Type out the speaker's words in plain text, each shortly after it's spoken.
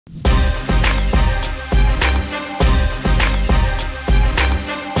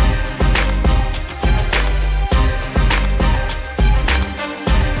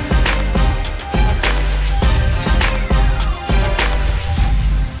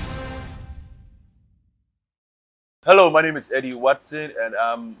Hello, my name is Eddie Watson, and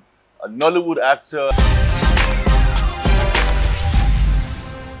I'm a Nollywood actor.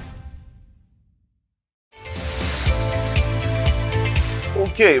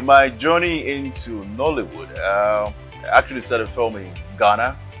 Okay, my journey into Nollywood. I actually started filming in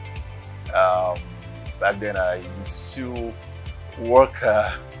Ghana. Back then, I used to work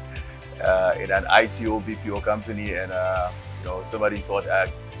in an ITO BPO company, and somebody thought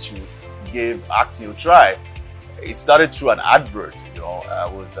I should give acting a try. It started through an advert. I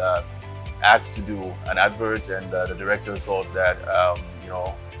was asked to do an advert, and the director thought that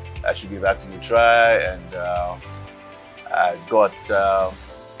I should give acting a try, and I got a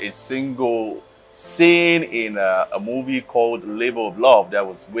single scene in a movie called Labor of Love. That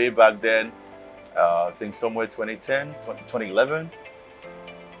was way back then. I think somewhere 2010, 2011.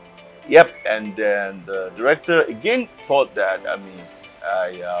 Yep, and then the director again thought that I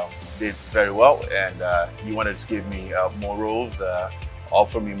did very well, and he wanted to give me more roles,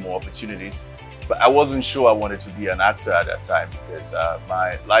 offer me more opportunities. But I wasn't sure I wanted to be an actor at that time, because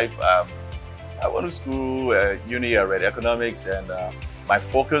my life, I went to school, uni, I read economics, and my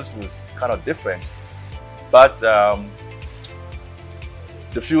focus was kind of different. But the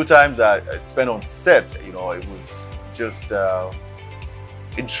few times I spent on set, it was just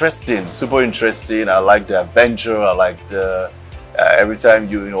interesting, super interesting. I liked the adventure. I liked every time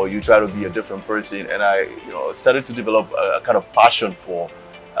you try to be a different person, and I started to develop a kind of passion for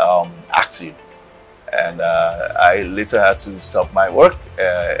acting. And I later had to stop my work,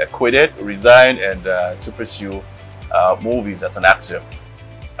 I quit it, resigned, and to pursue movies as an actor.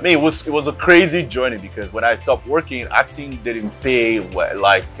 I mean, it was a crazy journey, because when I stopped working, acting didn't pay well,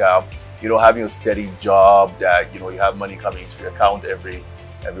 like having a steady job that you have money coming into your account every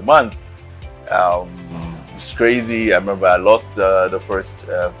month. It's crazy. I remember I lost the first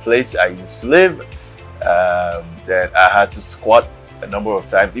place I used to live. That I had to squat a number of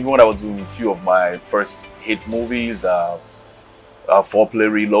times, even when I was doing a few of my first hit movies. Foreplay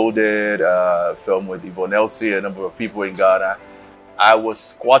Reloaded, film with Ebola, a number of people in Ghana. I was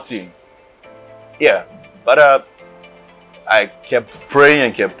squatting. Yeah, but I kept praying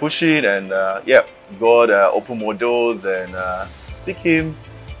and kept pushing, and God opened more doors, and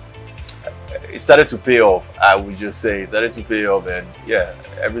it started to pay off. I would just say it started to pay off, and yeah,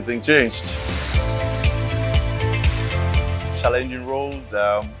 everything changed. Challenging roles.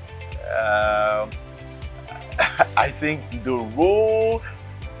 I think the role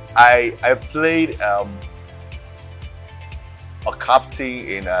I played a captain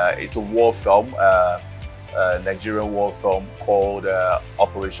in it's a war film, Nigerian war film called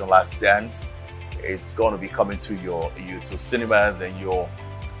Operation Last Dance. It's going to be coming to to cinemas and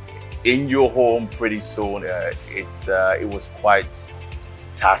in your home pretty soon. It was quite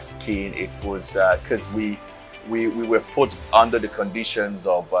tasking. It was because we were put under the conditions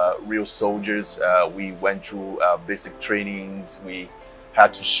of real soldiers. We went through basic trainings. We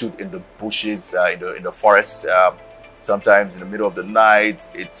had to shoot in the bushes, in the forest. Sometimes in the middle of the night.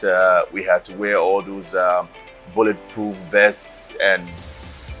 We had to wear all those bulletproof vests, and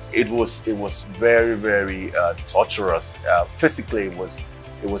it was very, very torturous. Physically,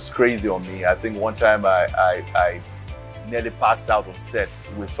 it was crazy on me. I think one time I nearly passed out on set.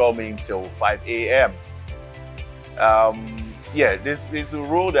 We're filming till 5 a.m. Yeah, this is a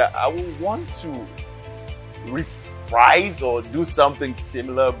role that I would want to reprise or do something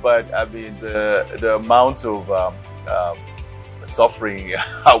similar, but I mean the amount of suffering,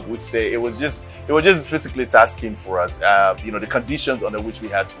 I would say, it was just physically tasking for us. The conditions under which we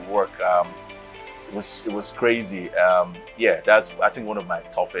had to work, it was crazy. Yeah, that's, I think, one of my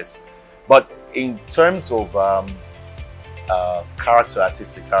toughest. But in terms of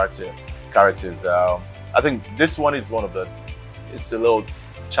artistic characters, I think this one is it's a little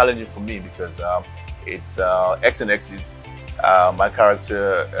challenging for me, because it's X and X's. My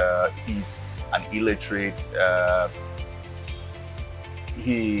character, he's an illiterate.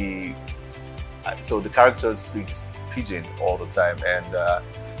 So the character speaks Pidgin all the time, and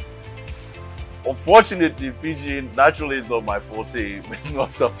unfortunately, Pidgin naturally is not my forte. It's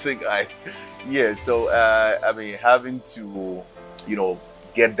not something so I mean, having to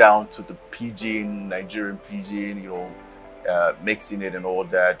get down to the Pidgin, Nigerian Pidgin, mixing it and all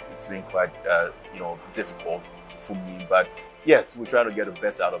that, it's been quite difficult for me. But yes, we're trying to get the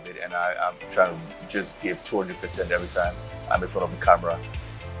best out of it, and I'm trying to just give 200% every time I'm in front of the camera.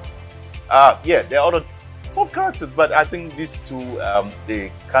 Yeah, there are other tough characters, but I think these two,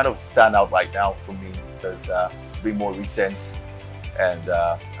 they kind of stand out right now for me, because it's been more recent, and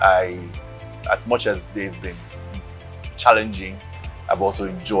as much as they've been challenging, I've also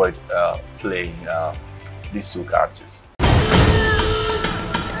enjoyed playing these two characters.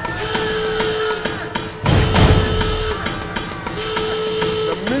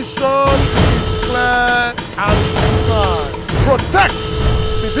 The mission is clear and precise. Protect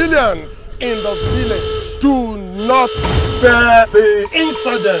civilians in the village. Do not spare the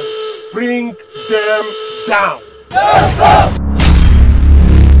insurgents. Bring them down.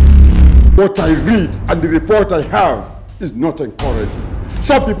 What I read and the report I have is not encouraging.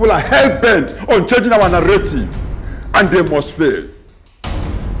 Some people are hell-bent on changing our narrative, and they must fail.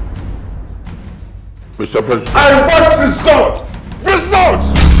 Mr. President, I want results! Results!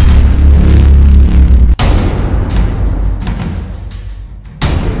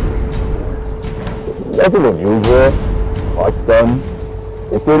 Nothing unusual, Watson.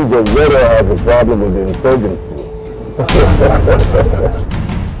 It seems the weather has a problem with the insurgency.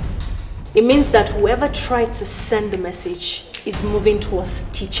 It means that whoever tried to send the message is moving towards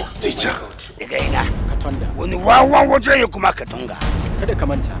teacher. teacher. Wani wawan waje ya kuma katonga. Kada ka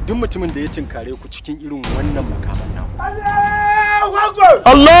manta duk mutumin da ya tinkare ku cikin irin wannan makaman nan. Allahu Akbar!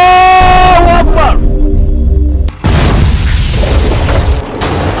 Allahu Akbar!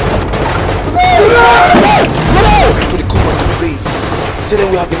 To the command base. Tell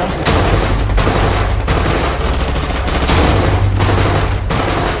them we have been ambushed.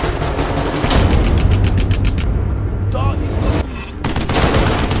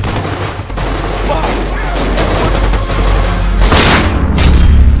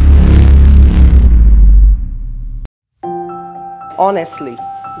 Honestly,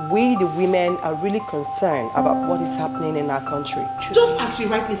 we the women are really concerned about what is happening in our country. Just as she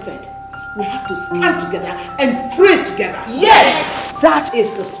rightly said, we have to stand together and pray together. Yes! That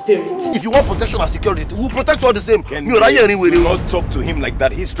is the spirit. If you want protection and security, we'll protect you all the same. You will not talk to him like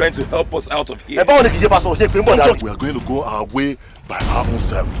that. He's trying to help us out of here. We are going to go our way by our own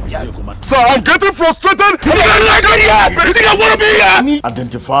self. Yes. Sir, I'm getting frustrated.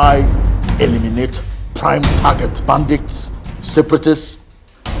 Identify, eliminate prime target, bandits, separatists,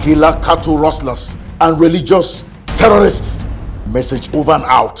 killer cattle rustlers, and religious terrorists. Message over and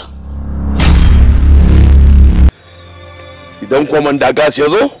out. Idan komanda gas ya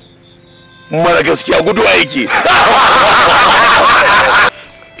zo, mara gaskiya gudu aiki.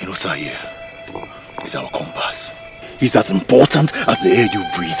 Inusa here is our compass. He's as important as the air you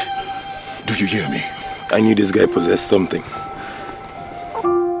breathe. Do you hear me? I knew this guy possessed something.